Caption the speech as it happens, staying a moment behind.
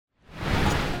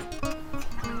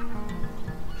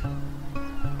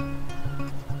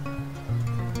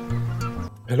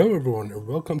Hello, everyone, and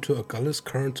welcome to Agulhas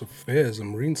Current Affairs, a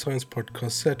marine science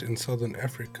podcast set in southern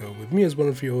Africa. With me as one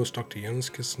of your hosts, Dr. Yanas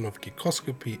of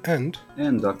Geekoscopy, and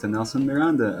And Dr. Nelson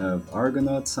Miranda of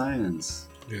Argonaut Science.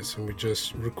 yes, and we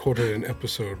just recorded an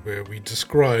episode where we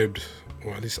described,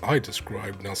 or at least I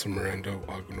described, Nelson Miranda of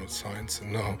Argonaut Science,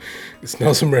 and now it's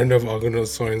Nelson Miranda of Argonaut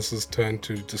Science's turn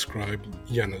to describe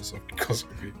Yanas of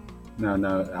Geekoscopy.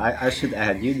 No, I should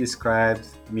add, you described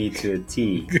me to a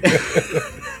T.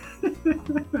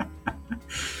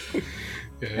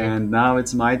 Yeah. And now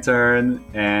it's my turn,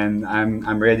 and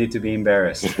I'm ready to be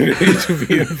embarrassed. Ready to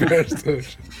be embarrassed.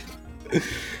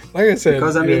 Like I said,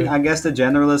 Because I guess the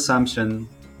general assumption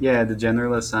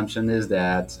is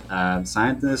that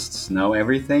scientists know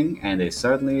everything, and they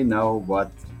certainly know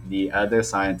what the other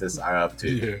scientists are up to.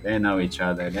 Yeah. They know each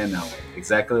other. They know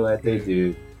exactly what they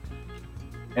do.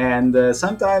 And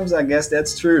sometimes I guess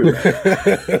that's true.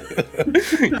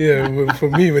 Yeah, well, for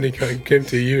me when it came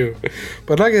to you,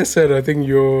 but like I said, I think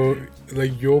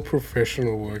your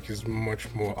professional work is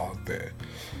much more out there,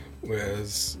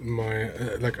 whereas my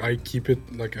I keep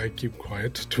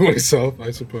quiet to myself,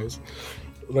 I suppose.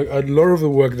 Like a lot of the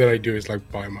work that I do is like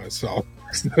by myself.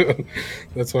 So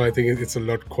that's why I think it's a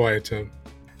lot quieter.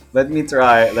 Let me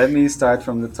try. Let me start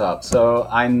from the top. So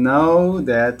I know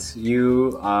that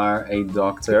you are a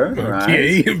doctor, right?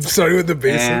 Okay, I'm sorry with the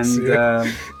basics. And yeah.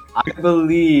 I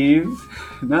believe.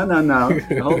 No.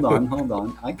 Hold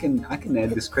on. I can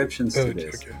add descriptions to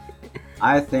this. Okay.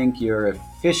 I think you're a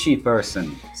fishy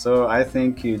person. So I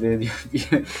think you did.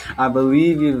 I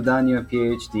believe you've done your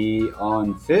PhD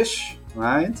on fish,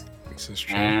 right? This is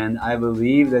true. And I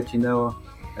believe that you know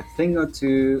a thing or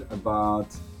two about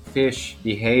fish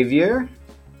behavior,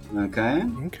 okay?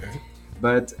 Okay.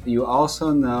 But you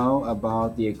also know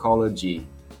about the ecology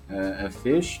of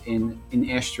fish in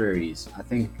estuaries. I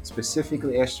think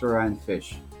specifically estuarine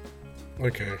fish.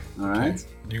 Okay. All right. Okay.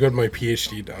 You got my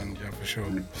PhD done, yeah, for sure.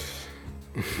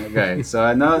 Okay. So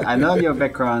I know your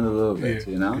background a little bit,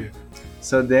 Yeah, you know. yeah.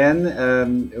 So then,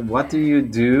 what do you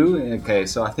do? Okay.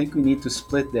 So I think we need to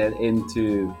split that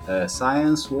into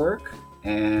science work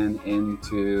and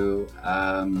into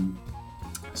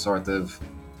sort of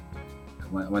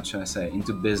what should I say,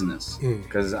 into business,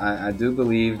 because I do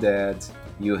believe that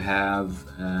you have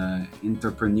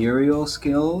entrepreneurial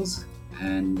skills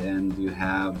and you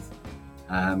have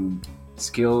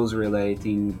skills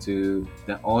relating to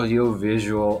the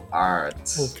audiovisual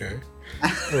arts. Okay.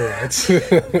 All right.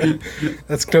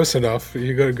 That's close enough.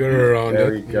 You got to go around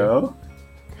There it. we go.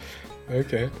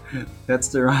 Okay. That's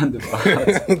the roundabout.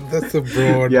 That's a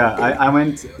broad. Yeah, I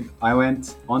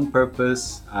went on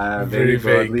purpose very Very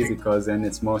vague. broadly because then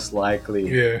it's most likely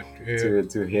Yeah.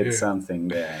 to hit yeah. something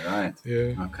there, right?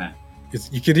 Yeah. Okay.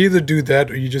 You can either do that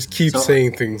or you just keep So-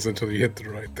 saying things until you hit the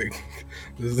right thing.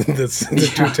 That's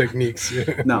the two techniques.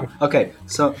 Yeah. No. Okay.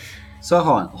 So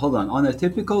hold on. On a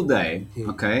typical day,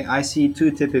 okay, I see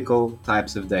two typical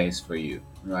types of days for you,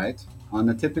 right? On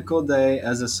a typical day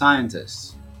as a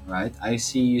scientist, right, I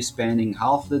see you spending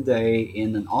half the day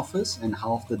in an office and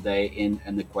half the day in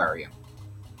an aquarium,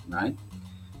 right?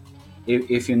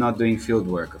 If you're not doing field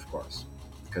work, of course,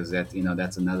 because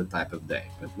that's another type of day.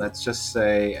 But let's just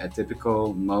say a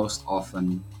typical, most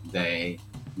often day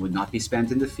would not be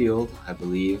spent in the field. I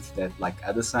believe that, like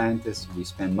other scientists, we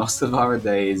spend most of our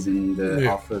days in the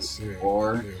Yeah, office, yeah,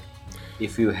 or yeah.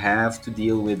 if you have to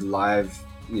deal with live,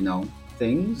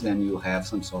 things, then you have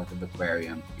some sort of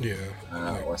aquarium Yeah.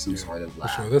 or some sort of For lab.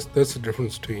 sure. That's the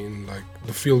difference between like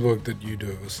the field work that you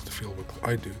do versus the field work that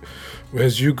I do.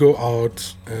 Whereas you go out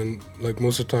and like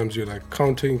most of the times you're like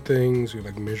counting things, you're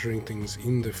like measuring things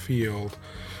in the field.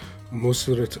 Most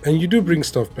of it, and you do bring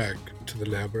stuff back to the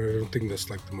lab, but I don't think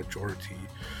that's like the majority.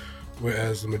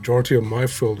 Whereas the majority of my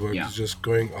field work Yeah. is just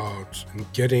going out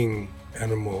and getting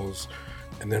animals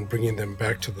and then bringing them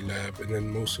back to the lab, and then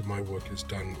most of my work is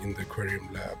done in the aquarium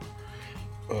lab.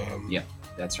 Yeah,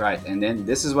 that's right. And then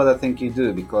this is what I think you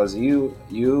do, because you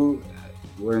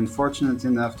were unfortunate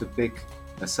enough to pick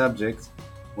a subject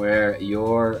where you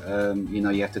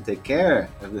have to take care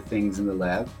of the things in the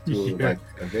lab to Yeah. like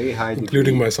a very high degree,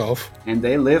 Including myself. and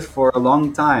they live for a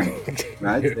long time,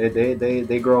 right? Yeah.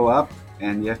 They grow up,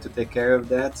 and you have to take care of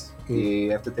that.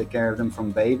 You have to take care of them from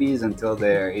babies until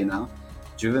they're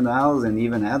juveniles and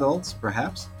even adults,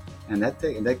 perhaps, and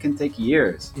that can take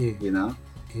years,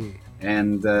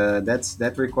 and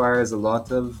that requires a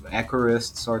lot of accurate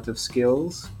sort of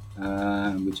skills,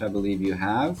 which I believe you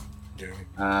have.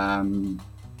 Yeah.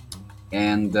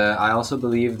 And I also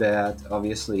believe that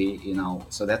obviously,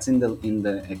 so that's in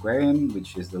the aquarium,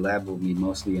 which is the lab will be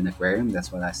mostly an aquarium.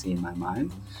 That's what I see in my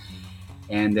mind.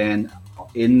 and then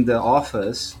in the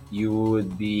office you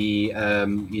would be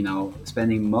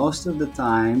spending most of the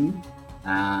time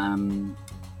um,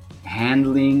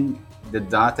 handling the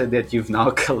data that you've now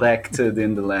collected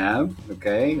in the lab,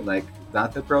 okay, like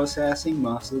data processing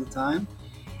most of the time,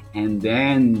 and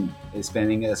then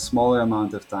spending a smaller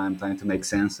amount of time trying to make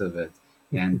sense of it,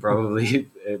 and probably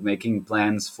making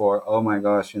plans for, oh my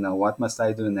gosh, what must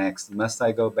I do next? Must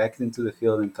I go back into the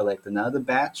field and collect another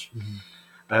batch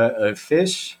of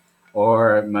fish,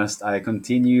 or must I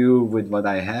continue with what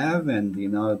I have and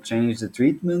change the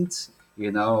treatment?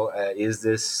 Is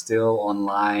this still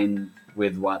online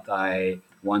with what I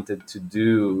wanted to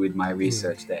do with my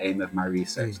research, the aim of my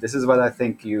research? This is what I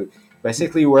think you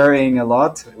basically worrying a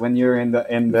lot when you're in the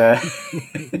in the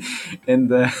in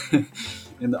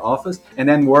the office, and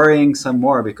then worrying some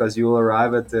more because you will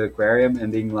arrive at the aquarium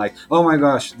and being like, oh my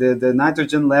gosh, the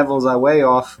nitrogen levels are way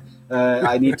off.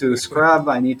 I need to scrub,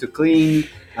 I need to clean,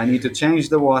 I need to change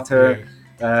the water.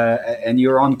 And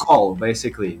you're on call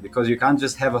basically, because you can't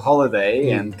just have a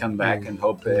holiday and come back and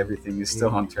hope that everything is still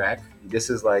on track. This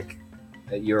is like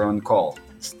you're on call.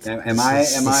 This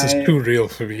is too real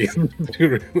for me. Too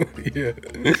real. Yeah.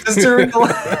 This is too real.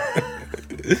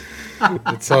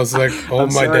 It sounds like all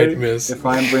my nightmares. If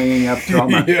I'm bringing up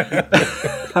trauma, Yeah.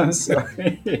 I'm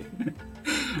sorry.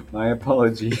 My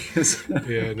apologies.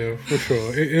 Yeah, no, for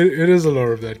sure. It is a lot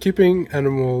of that. Keeping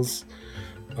animals,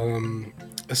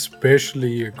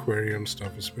 especially aquarium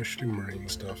stuff, especially marine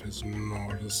stuff, is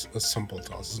not a simple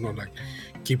task. It's not like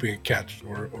keeping a cat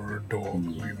or a dog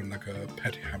or even like a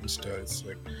pet hamster. It's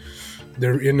like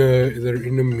they're in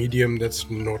a medium that's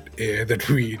not air that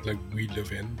we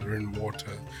live in. They're in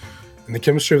water, and the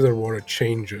chemistry of their water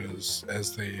changes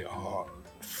as they are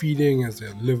feeding, as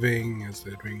they're living, as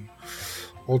they're doing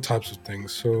all types of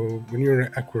things. So when you're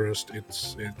an aquarist,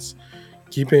 it's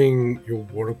keeping your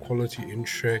water quality in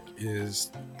check is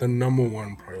the number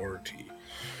one priority.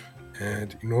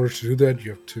 And in order to do that, you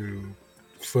have to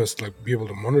first be able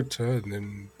to monitor and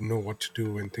then know what to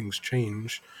do when things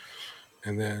change.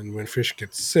 And then when fish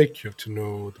get sick, you have to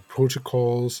know the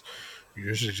protocols. You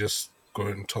usually just go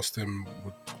and toss them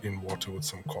in water with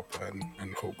some copper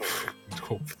and hope for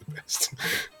the best.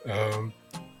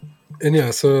 And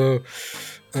yeah, so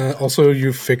also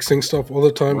you're fixing stuff all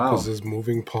the time because there's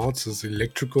moving parts, there's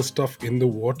electrical stuff in the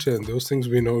water, and those things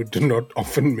we know do not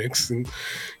often mix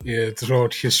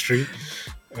throughout history.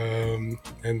 And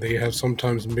they have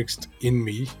sometimes mixed in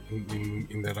me,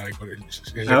 in that I got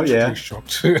electrically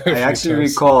shocked. I actually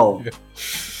recall. Yeah.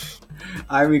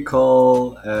 I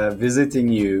recall visiting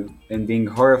you and being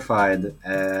horrified,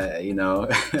 at your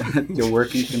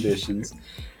working conditions.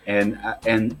 And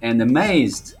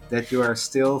amazed that you are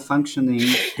still functioning,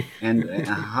 and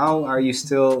how are you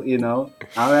still,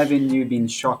 how haven't you been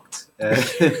shocked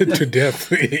to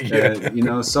death?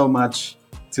 Yeah. So much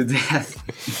to death.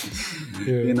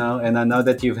 Yeah. And I know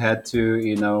that you've had to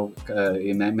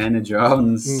manage your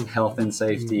own health and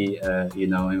safety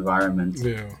environment,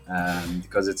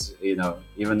 because it's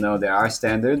even though there are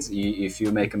standards, if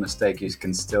you make a mistake, you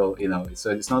can still so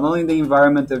it's not only the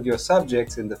environment of your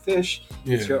subjects and the fish,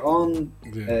 it's your own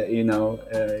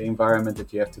environment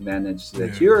that you have to manage so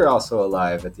that you're also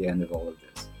alive at the end of all of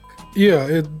this.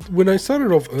 When I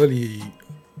started off early,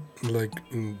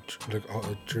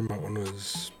 during my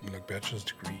honors bachelor's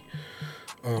degree,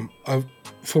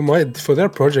 for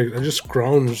that project, I just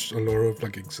scrounged a lot of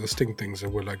existing things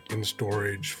that were in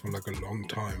storage for a long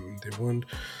time. They weren't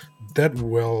that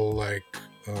well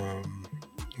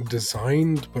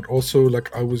designed, but also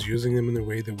I was using them in a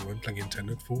way they weren't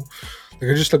intended for.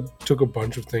 I just took a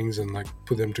bunch of things and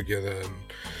put them together,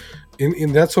 and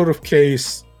in that sort of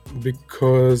case,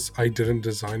 because I didn't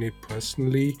design it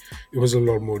personally, it was a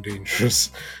lot more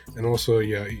dangerous. And also,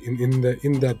 in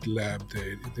that lab,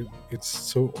 it's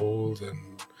so old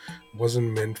and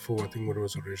wasn't meant for, I think, what it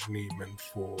was originally meant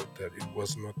for, that it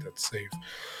was not that safe.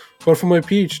 But for my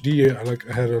PhD, I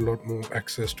had a lot more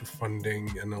access to funding,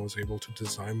 and I was able to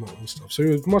design my own stuff. So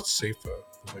it was much safer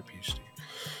for my PhD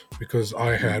because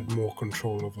I had more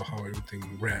control over how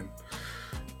everything ran.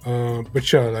 But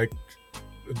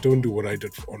don't do what I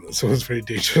did for honors. So it was very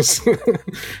dangerous.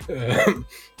 I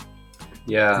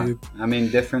mean,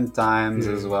 different times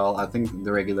as well. I think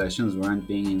the regulations weren't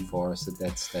being enforced at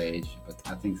that stage, but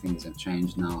I think things have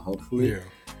changed now, hopefully.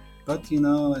 But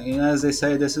as they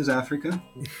say, this is Africa,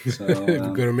 so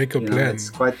you've got to make a plan. It's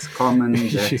quite common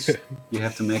that you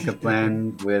have to make a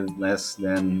plan with less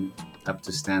than up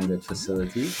to standard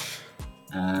facilities.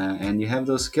 And you have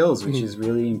those skills, which is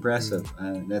really impressive.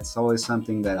 That's always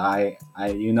something that I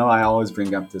always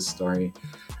bring up this story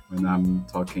when I'm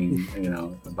talking,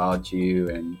 about you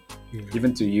and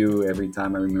Even to you, every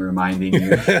time I'm reminding you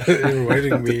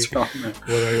Reminding of the me trauma. what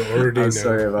I already know. I'm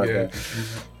sorry about that.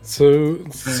 So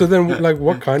then, like,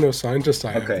 what kind of scientist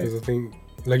I am? Okay. Because I think,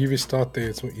 like, if you start there,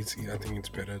 it's more easy. I think it's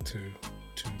better to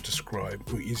describe,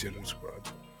 or easier to describe.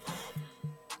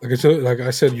 Like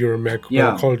I said, you're a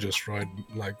Yeah. ecologist, right?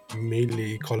 Like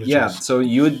mainly ecologist. Yeah, so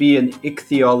you would be an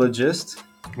ichthyologist,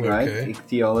 right? Okay.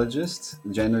 Ichthyologist,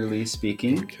 generally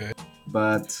speaking. Okay.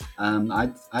 But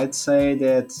I'd say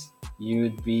that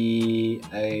you'd be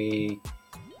a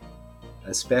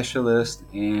specialist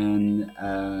in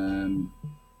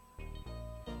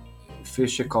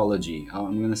fish ecology.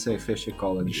 I'm going to say fish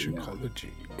ecology. Fish yeah.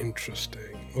 ecology.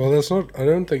 Interesting. Well, that's not. I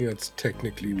don't think that's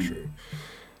technically true.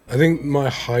 I think my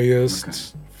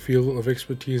highest field of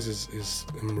expertise is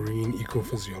a marine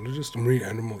ecophysiologist, a marine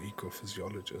animal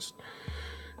ecophysiologist,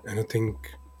 and I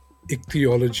think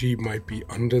ichthyology might be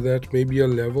under that, maybe a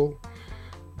level.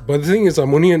 But the thing is,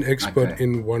 I'm only an expert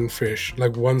in one fish,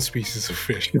 like one species of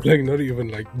fish, like not even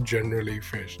like generally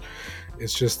fish.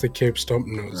 It's just the Cape stump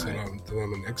nose that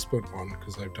I'm an expert on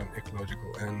because I've done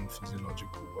ecological and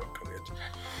physiological work on it.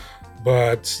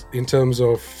 But in terms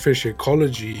of fish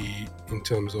ecology, in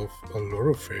terms of a lot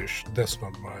of fish, that's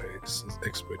not my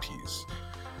expertise.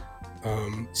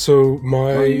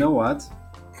 Well, you know what?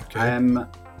 Okay. I'm.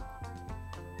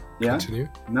 Yeah. Continue.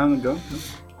 No, go.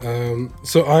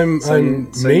 So I'm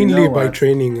mainly by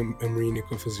training a marine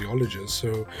ecophysiologist.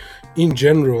 So in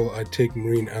general, I take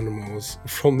marine animals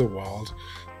from the wild,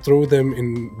 throw them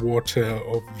in water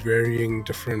of varying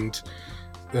different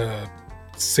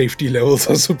safety levels,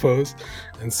 I suppose,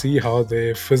 and see how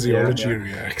their physiology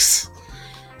reacts.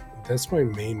 That's my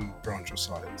main branch of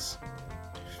science.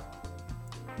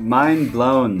 Mind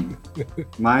blown.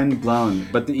 Mind blown.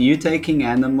 But you taking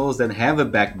animals that have a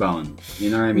backbone, you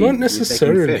know what I mean? Not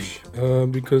necessarily,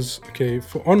 because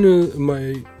for honor,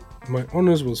 my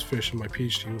honors was fish and my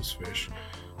PhD was fish,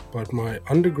 but my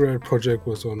undergrad project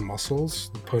was on mussels,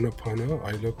 the Pona.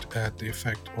 I looked at the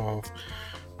effect of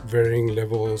varying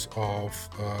levels of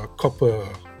copper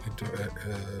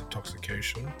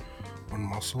intoxication on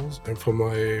mussels, and for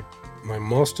my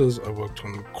master's I worked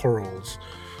on corals.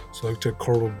 So I looked at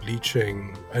coral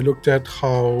bleaching. I looked at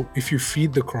how if you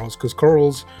feed the corals, because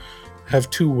corals have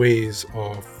two ways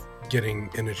of getting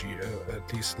energy,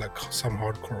 at least like some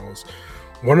hard corals.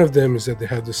 One of them is that they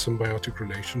have this symbiotic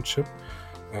relationship.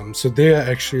 So they are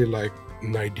actually like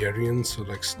cnidarians, so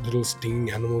like little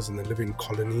stinging animals, and they live in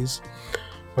colonies.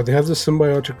 But they have this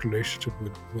symbiotic relationship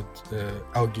with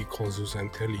algae called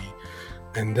zooxanthellae,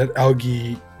 and that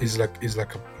algae is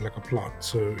like a plant.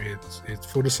 So it's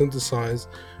photosynthesized,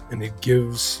 and it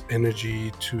gives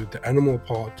energy to the animal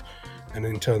part, and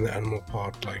in turn the animal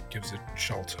part like gives it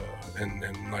shelter and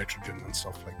nitrogen and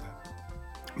stuff like that.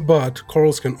 But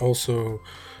corals can also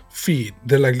feed.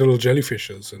 They're like little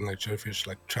jellyfishes, and like jellyfish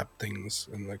like trap things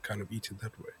and like kind of eat it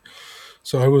that way.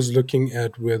 So I was looking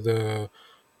at whether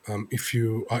if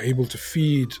you are able to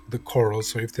feed the corals,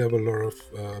 so if they have a lot of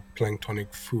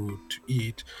planktonic food to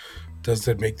eat, does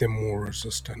that make them more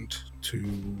resistant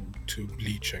to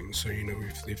bleaching? So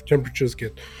if temperatures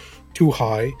get too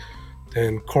high,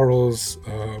 then corals,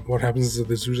 what happens is that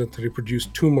the zooxanthellae produce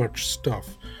too much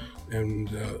stuff, and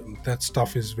that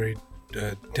stuff is very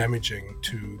damaging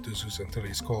to the zooxanthellae.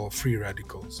 It's called free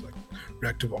radicals, like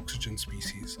reactive oxygen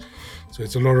species. So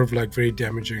it's a lot of like very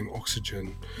damaging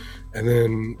oxygen, and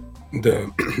then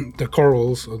the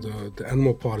corals or the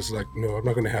animal part is like, no, I'm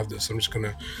not going to have this. I'm just going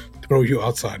to throw you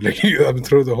outside. Like I'm going to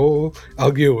throw the whole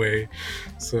algae away.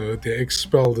 So they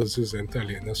expel the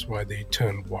zooxanthellae, and that's why they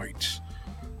turn white,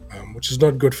 which is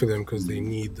not good for them because they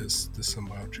need this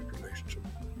symbiotic relationship.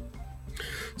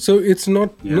 So it's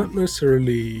not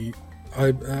necessarily.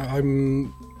 I'm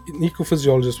an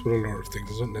ecophysiologist with a lot of things.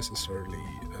 It's not necessarily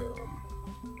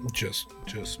just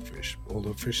fish.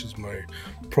 Although fish is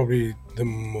probably the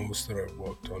most that I've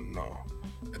worked on now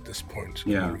at this point.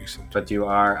 Yeah, but you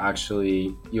are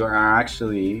actually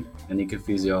an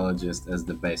ecophysiologist as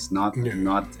the base, not an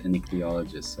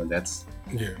ichthyologist. So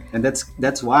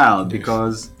that's wild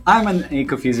because I'm an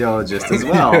ecophysiologist as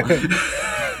well.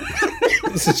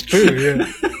 This is true.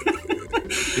 Yeah.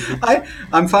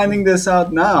 I'm finding this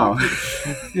out now.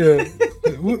 Yeah,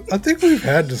 I think we've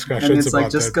had discussions and it's about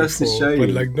like just that before, to show but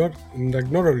you.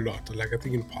 not a lot. Like I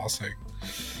think in passing,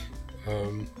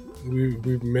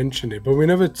 we've mentioned it, but we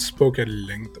never spoke at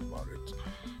length about it,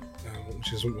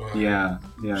 which is why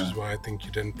which is why I think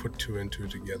you didn't put two and two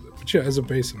together. But yeah, as a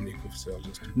base, I'm an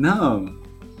ecophysiologist. No.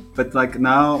 But like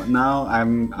now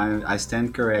I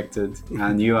stand corrected.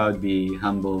 I knew I would be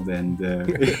humbled and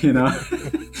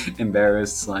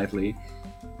embarrassed slightly.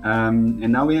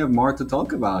 And now we have more to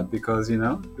talk about because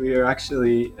we are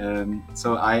actually.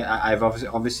 So I've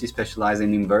obviously specialized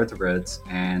in invertebrates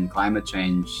and climate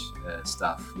change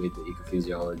stuff with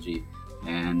ecophysiology,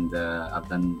 and I've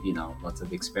done lots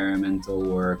of experimental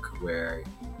work where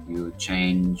you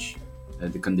change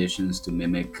the conditions to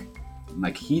mimic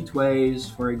like heat waves,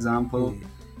 for example,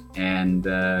 and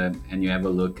you have a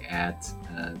look at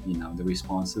the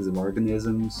responses of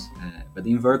organisms. But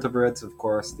invertebrates, of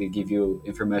course, they give you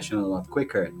information a lot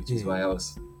quicker, which is why I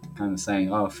was kind of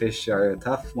saying, oh, fish are a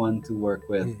tough one to work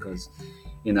with because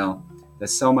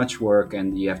there's so much work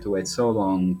and you have to wait so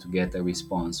long to get a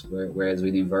response. Whereas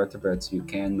with invertebrates, you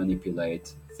can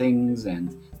manipulate things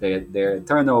and their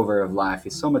turnover of life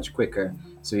is so much quicker,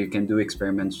 so you can do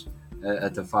experiments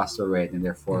at a faster rate and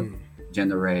therefore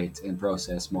generate and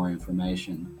process more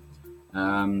information.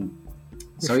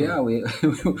 So yeah,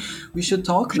 we should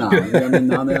talk now. I mean,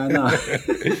 now that I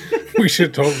know, We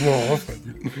should talk more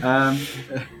often.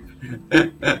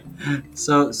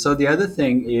 So the other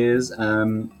thing is,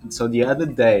 so the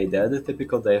other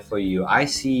typical day for you, I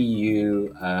see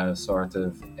you sort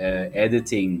of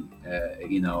editing,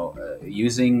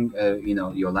 using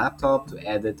your laptop to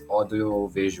edit audio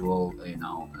visual,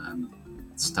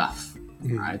 stuff,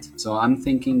 right? So I'm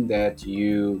thinking that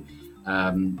you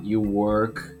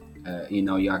work,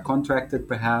 you are contracted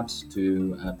perhaps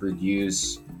to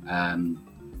produce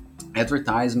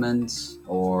advertisements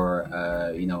or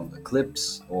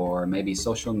clips or maybe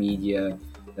social media,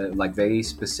 like very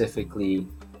specifically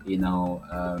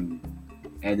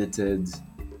edited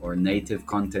or native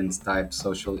content type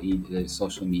social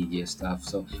media stuff.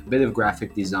 So a bit of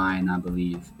graphic design, I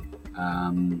believe,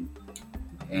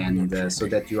 and so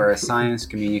that you are a science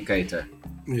communicator.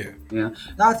 Yeah. No,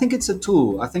 I think it's a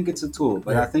tool.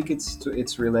 But I think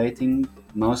it's relating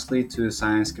mostly to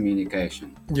science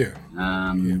communication. Yeah.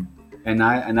 And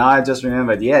now I just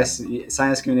remembered. Yes,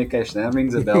 science communication. That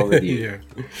rings a bell with you. Yeah,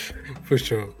 for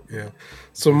sure. Yeah.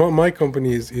 So my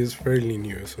company is fairly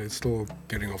new, so it's still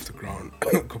getting off the ground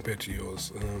compared to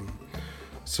yours.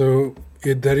 So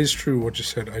that is true what you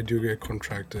said. I do get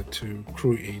contracted to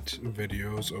create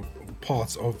videos or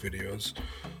parts of videos.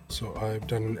 So I've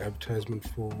done an advertisement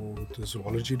for the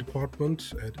zoology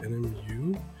department at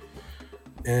NMU,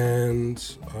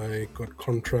 and I got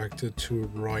contracted to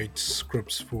write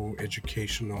scripts for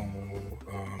educational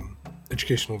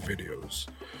videos.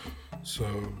 So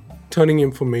turning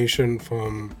information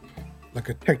from like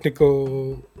a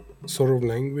technical sort of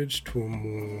language to a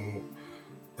more,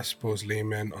 I suppose,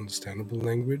 layman understandable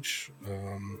language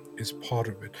is part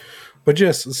of it. But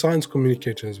yes, a science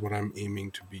communicator is what I'm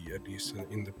aiming to be, at least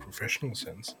in the professional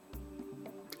sense.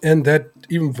 And that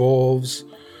involves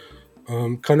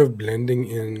kind of blending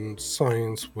in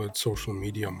science with social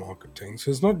media marketing.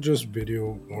 So it's not just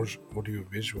video or audio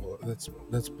visual.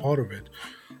 That's part of it.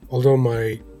 Although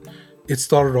it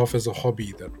started off as a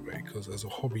hobby that way, because as a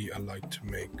hobby I like to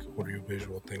make audio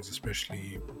visual things,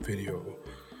 especially video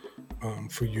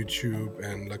for YouTube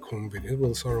and like home video.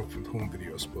 Well, start off with home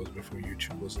video, I suppose, before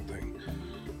YouTube was a thing.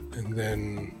 And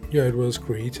then it was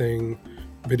creating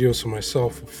videos for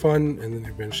myself for fun, and then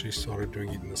eventually started doing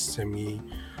it in a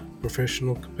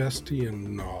semi-professional capacity,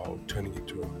 and now turning it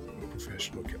to a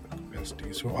professional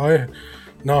capacity. So I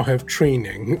now have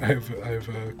training. I have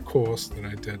a course that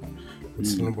I did at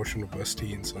Stellenbosch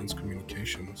University in science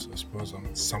communication, so I suppose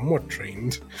I'm somewhat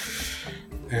trained,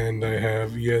 and I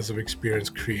have years of experience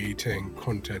creating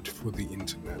content for the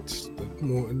internet.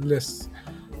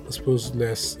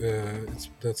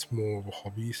 That's more of a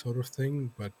hobby sort of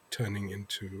thing, but turning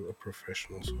into a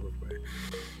professional sort of way.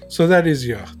 So that is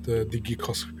the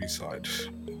geekoscopy side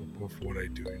of what I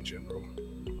do in general.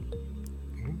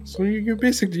 So you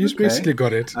basically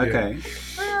got it. Okay.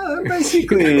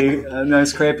 Basically,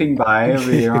 scraping by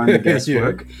over here on the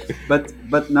guesswork.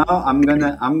 But now I'm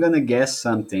gonna guess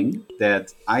something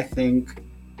that I think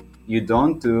you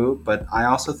don't do, but I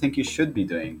also think you should be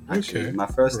doing. Actually, Okay, my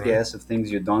first right. guess of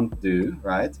things you don't do,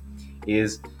 right,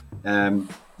 is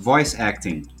voice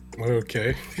acting.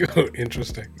 Okay.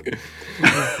 Interesting.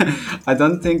 I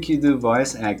don't think you do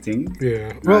voice acting.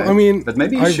 Yeah. Well, Right. I mean, But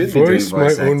maybe you I should be doing voice my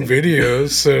voice own acting.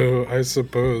 videos, so I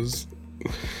suppose.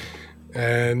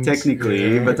 And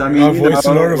Technically, but I mean, I voiced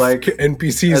a lot of like,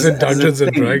 NPCs as- in as a Dungeons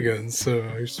and thing. Dragons, so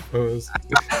I suppose.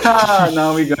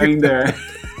 Now we're going there.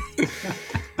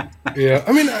 Yeah,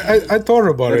 I mean, I thought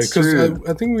about That's it because true.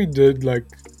 I think we did like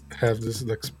have this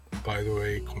like by the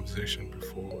way conversation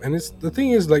before, and the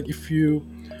thing is like if you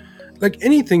like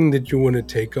anything that you want to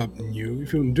take up new,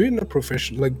 if you're doing a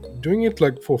profession, like doing it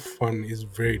like for fun is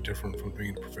very different from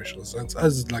doing it in a professional sense.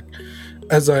 As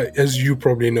you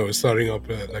probably know, starting up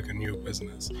like a new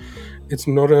business, it's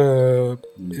not a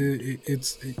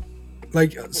it's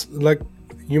like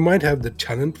you might have the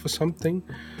talent for something,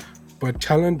 but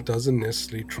talent doesn't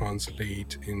necessarily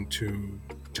translate into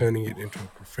turning it into a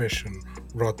profession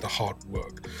without the hard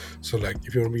work. So like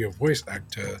if you want to be a voice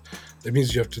actor, that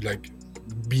means you have to like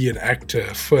be an actor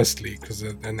firstly, because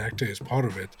an actor is part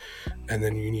of it, and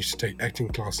then you need to take acting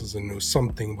classes and know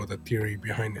something about the theory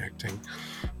behind acting.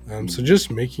 So just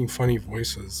making funny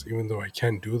voices, even though I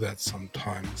can do that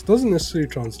sometimes, doesn't necessarily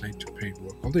translate to paid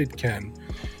work, although it can.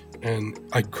 And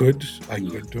I could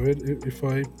do it if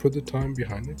I put the time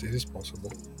behind it. It is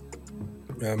possible.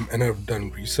 And I've done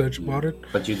research about it.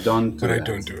 But you don't do But I that.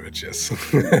 don't do it, yes.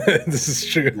 This is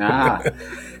true.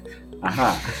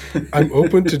 Aha. I'm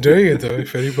open to doing it though.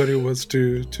 If anybody wants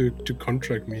to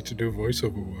contract me to do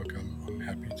voiceover work, I'm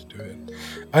happy to do it.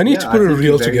 I need to put a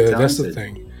reel together. That's the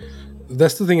thing.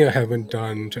 That's the thing I haven't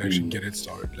done to actually get it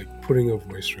started, like putting a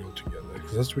voice reel together,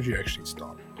 because that's what you actually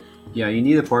start. Yeah, you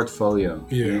need a portfolio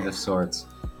of sorts,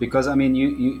 because I mean,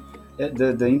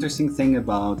 the interesting thing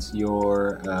about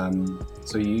your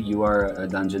so you are a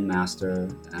dungeon master,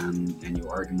 and you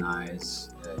organize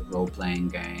role-playing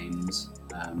games,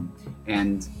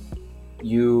 and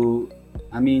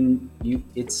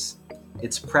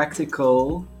it's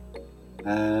practical.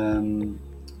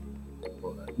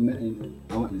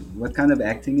 What kind of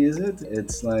acting is it?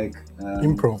 It's like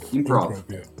Improv.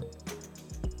 Yeah.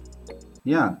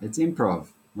 Yeah, it's improv.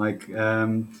 Like,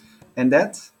 and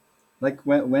that, like,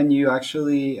 when you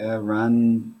actually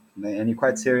run, and you're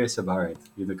quite serious about it,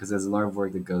 because there's a lot of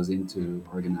work that goes into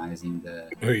organizing the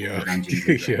Dungeons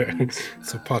and Dragons,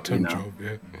 it's a part-time job.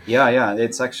 Yeah.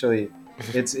 It's actually,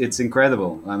 it's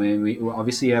incredible. I mean, we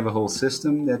obviously have a whole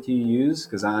system that you use,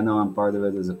 because I know I'm part of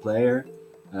it as a player.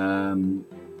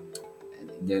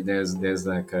 There's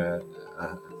like a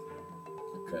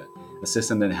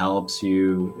system that helps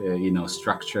you,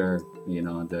 structure,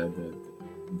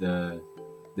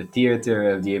 the theater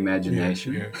of the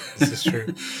imagination. Yeah, this is true.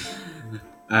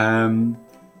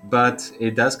 But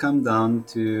it does come down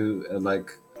to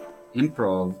like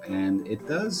improv, and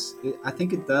I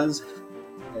think it does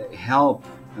help.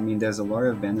 I mean, there's a lot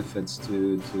of benefits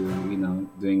to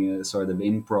doing a sort of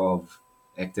improv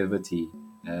activity,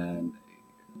 and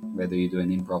whether you do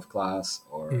an improv class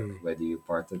or whether you're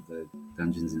part of the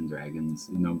Dungeons and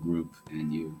Dragons group,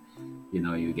 and you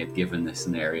get given a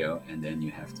scenario and then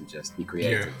you have to just be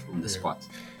creative on the spot.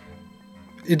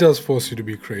 It does force you to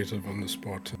be creative on the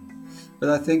spot. But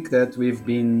I think that we've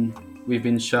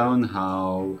been shown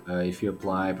how if you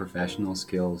apply professional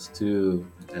skills to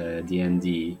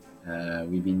D&D,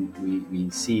 we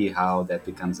see how that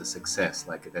becomes a success.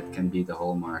 Like, that can be the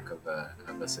hallmark of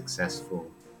a successful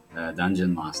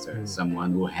dungeon master,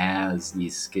 someone who has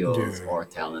these skills or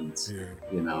talents,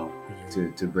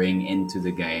 to bring into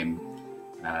the game.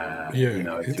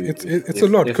 It's a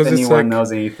lot, because if anyone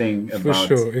knows anything about for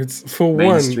sure. It's for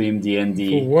mainstream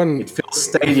D&D. It fills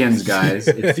stadiums, guys.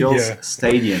 It fills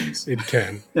stadiums. It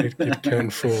can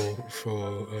fill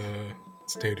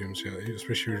stadiums. Yeah,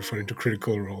 especially referring to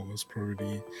Critical Role, is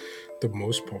probably the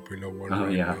most popular one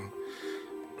now.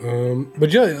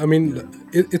 But yeah, I mean,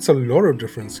 it's a lot of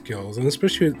different skills, and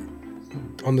especially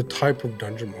on the type of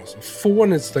dungeon master. For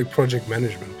one, it's like project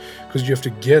management, because you have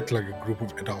to get like a group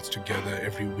of adults together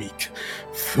every week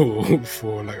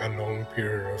for like a long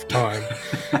period of time.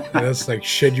 And that's like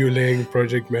scheduling,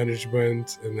 project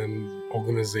management, and then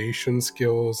organization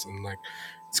skills, and like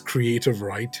it's creative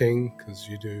writing, because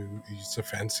it's a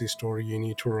fancy story you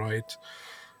need to write.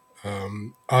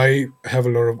 I have a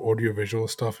lot of audio-visual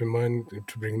stuff in mind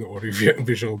to bring the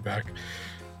audio-visual back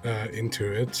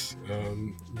into it.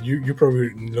 You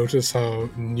probably notice how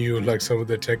new like some of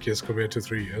the tech is compared to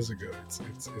 3 years ago.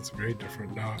 It's very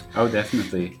different now. Oh,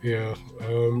 definitely. Yeah.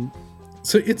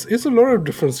 So it's a lot of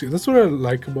different skills. That's what I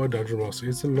like about Dungeon Master.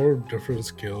 It's a lot of different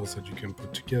skills that you can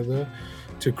put together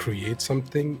to create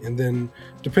something, and then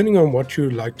depending on what you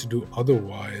like to do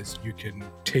otherwise, you can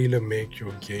tailor make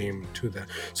your game to that.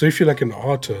 So if you're like an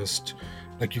artist,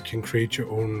 like you can create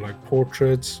your own like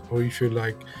portraits, or if you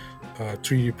like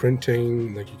 3D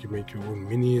printing, like you can make your own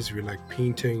minis. If you like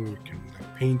painting, you can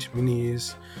like paint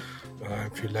minis.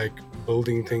 If you like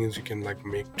building things, you can like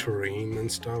make terrain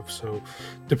and stuff. So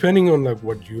depending on like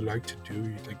what you like to do,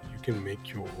 you can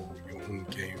make your own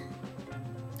game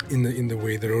in the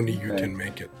way that only you can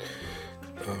make it.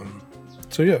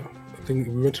 So yeah, I think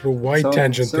we went to a wide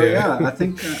tangent there. Yeah, I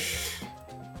think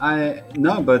I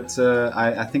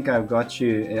think I've got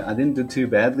you. I didn't do too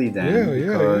badly then Yeah.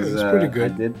 because It's pretty I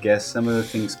good. did guess some of the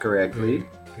things correctly,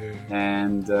 Yeah.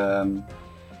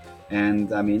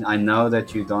 and I mean I know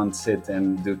that you don't sit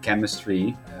and do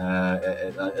chemistry,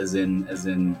 as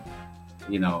in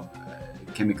you know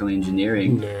chemical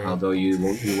engineering. No. Although you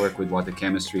work with water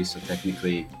chemistry, so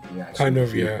technically you actually Kind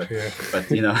of, do, yeah. but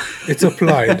you know It's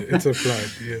applied. It's applied.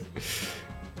 Yeah.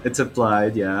 it's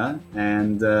applied, yeah,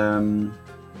 and.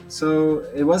 So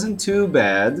it wasn't too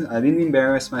bad. I didn't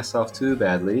embarrass myself too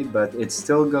badly, but it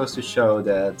still goes to show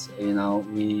that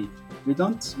we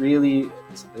don't really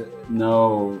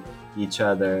know each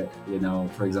other.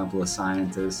 For example, as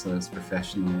scientists, as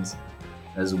professionals,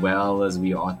 as well as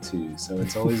we ought to. So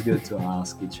it's always good to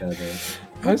ask each other.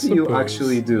 What do you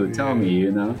actually do? Tell me.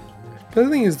 But the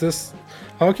thing is this: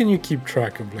 how can you keep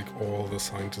track of like all the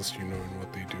scientists you know and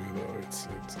what they do? Though it's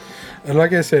and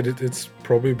like I said, it's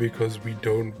probably because we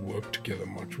don't work together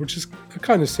much, which is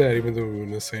kind of sad, even though we were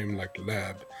in the same like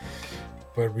lab.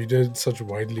 But we did such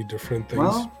widely different things.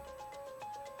 Well,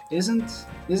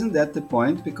 isn't that the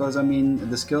point? Because I mean,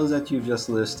 the skills that you've just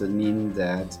listed mean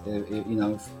that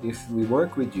if we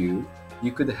work with you,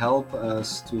 you could help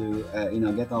us to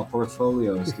get our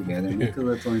portfolios together, make a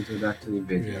little introductory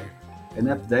video. Yeah. And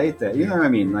update that. You know what I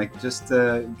mean? Like just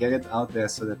get it out there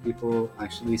so that people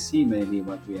actually see maybe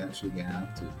what we actually get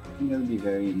up to. I think that'll be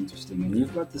very interesting, and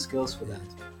you've got the skills for that.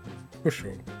 For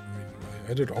sure. I mean,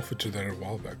 I did offer to that a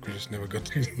while back. We just never got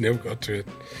to it.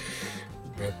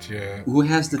 But yeah. Who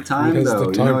has the time Who has though?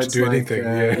 the time to It's do like,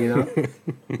 anything?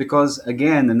 because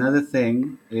again, another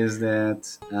thing is that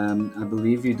I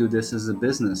believe you do this as a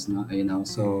business,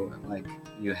 so like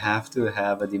you have to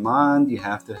have a demand, you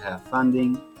have to have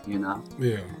funding.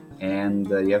 Yeah. And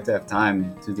you have to have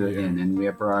time to do it and we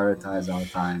prioritize our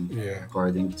time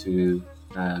according to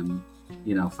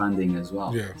funding as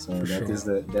well. Yeah, so for that sure. is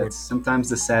that's What- sometimes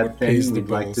the sad what pays thing. the We'd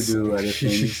like to bills? do other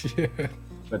things, Yeah.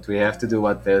 but we have to do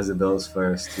what pays the bills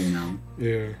first.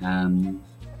 Yeah,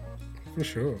 for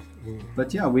sure.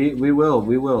 But yeah, we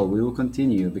will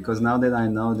continue, because now that I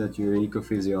know that you're an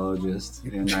ecophysiologist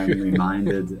and I'm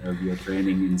reminded of your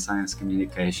training in science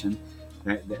communication,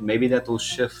 maybe that will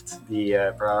shift the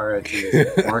priorities.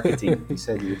 Marketing. You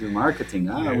said you do marketing.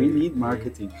 We need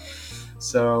marketing.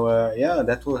 So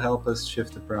that will help us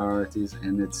shift the priorities,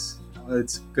 and it's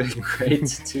great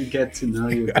to get to know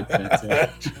you a bit better.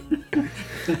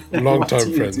 Long-time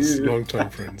friends. Long-time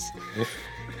friends.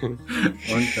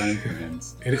 Long-time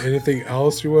friends. Anything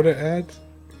else you want to add?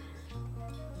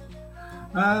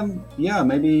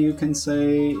 Maybe you can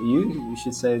say you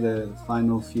should say the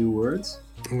final few words.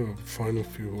 Oh, final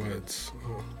few words.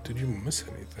 Oh, did you miss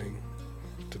anything?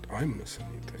 Did I miss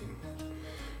anything?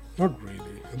 Not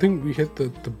really. I think we hit the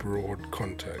broad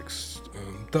context.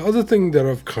 The other thing that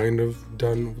I've kind of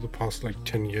done over the past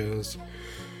 10 years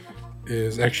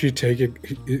is actually take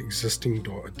existing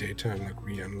data and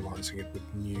reanalyzing it with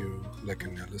new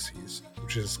analyses,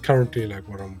 which is currently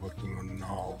what I'm working on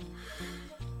now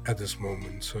at this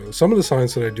moment. So some of the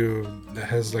science that I do that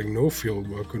has no field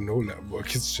work or no lab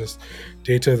work, it's just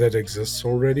data that exists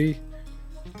already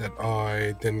that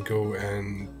I then go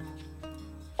and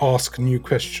ask new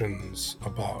questions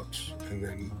about and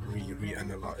then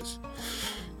reanalyze.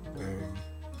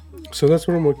 So that's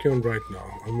what I'm working on right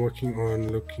now. I'm working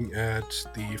on looking at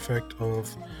the effect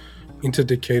of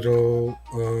interdecadal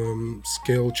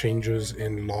scale changes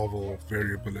in larval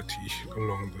variability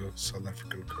along the South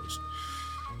African coast.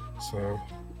 So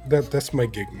that's my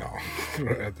gig now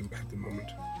at the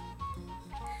moment.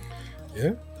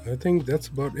 Yeah, I think that's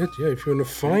about it. Yeah, if you want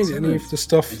to find any of the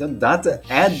stuff, add data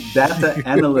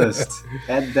analyst,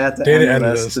 data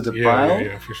analyst to the pile.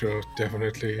 Yeah, for sure,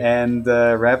 definitely. And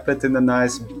wrap it in a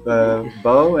nice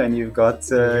bow, and you've got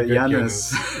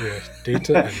Yanas. Yeah,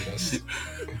 data analyst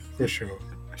for sure.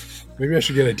 Maybe I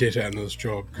should get a data analyst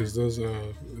job, because those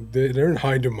they're in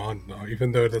high demand now.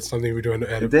 Even though that's something we do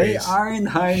at a They pace. are in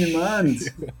high demand.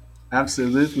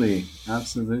 Absolutely.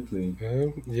 So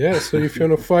if you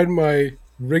want to find my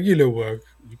regular work,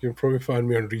 you can probably find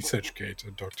me on ResearchGate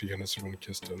at Dr. Yanas.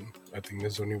 I think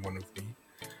there's only one of me.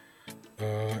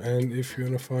 And if you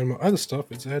want to find my other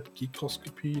stuff, it's at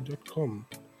geekoscopy.com.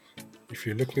 If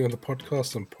you're looking at the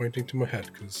podcast, I'm pointing to my head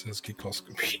because it says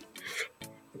Geekoscopy.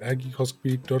 At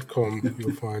geekoscopy.com,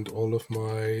 you'll find all of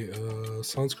my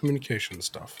science communication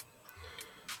stuff.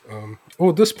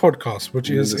 This podcast, which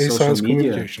is a science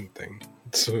communication thing.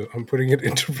 So I'm putting it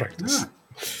into practice.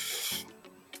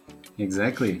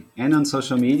 Exactly. And on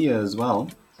social media as well.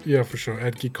 Yeah, for sure.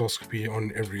 At Geekoscopy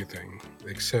on everything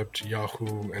except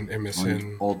Yahoo and On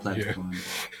MSN. all Yeah, platforms.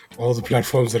 all the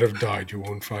platforms that have died, you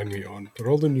won't find me on, but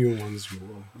all the new ones you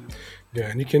will. Yeah,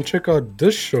 and you can check out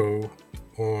this show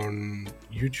on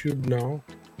YouTube now.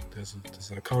 There's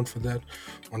an account for that.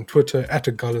 On Twitter at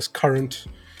Agulhas Current,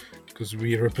 because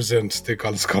we represent the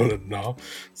Agulhas Current now.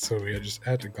 So we are just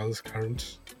at Agulhas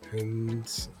Current. And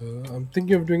I'm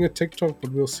thinking of doing a TikTok,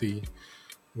 but we'll see.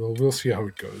 We'll see how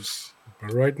it goes.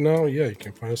 But right now, yeah, you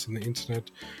can find us on the internet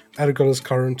at Agulhas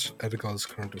Current, at Agulhas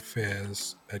Current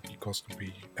Affairs, at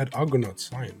Geekoscopy, at Argonaut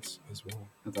Science as well.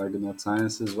 At Argonaut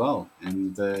Science as well.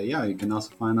 And yeah, you can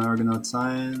also find Argonaut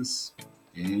Science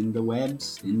in the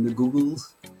webs, in the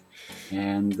Googles.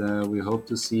 And we hope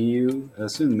to see you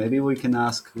soon. Maybe we can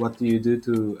ask, what do you do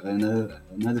to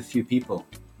another few people?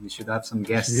 We should have some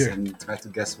guests Yeah. and try to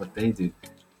guess what they do.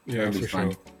 Yeah, That'll be for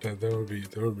fun. sure.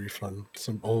 That would be fun.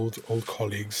 Some old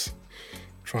colleagues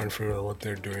try and figure out what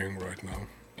they're doing right now.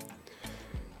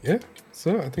 Yeah.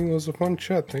 So I think it was a fun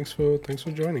chat. Thanks for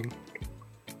joining.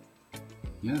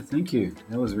 Yeah, thank you.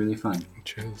 That was really fun.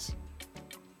 Cheers.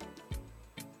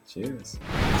 Cheers.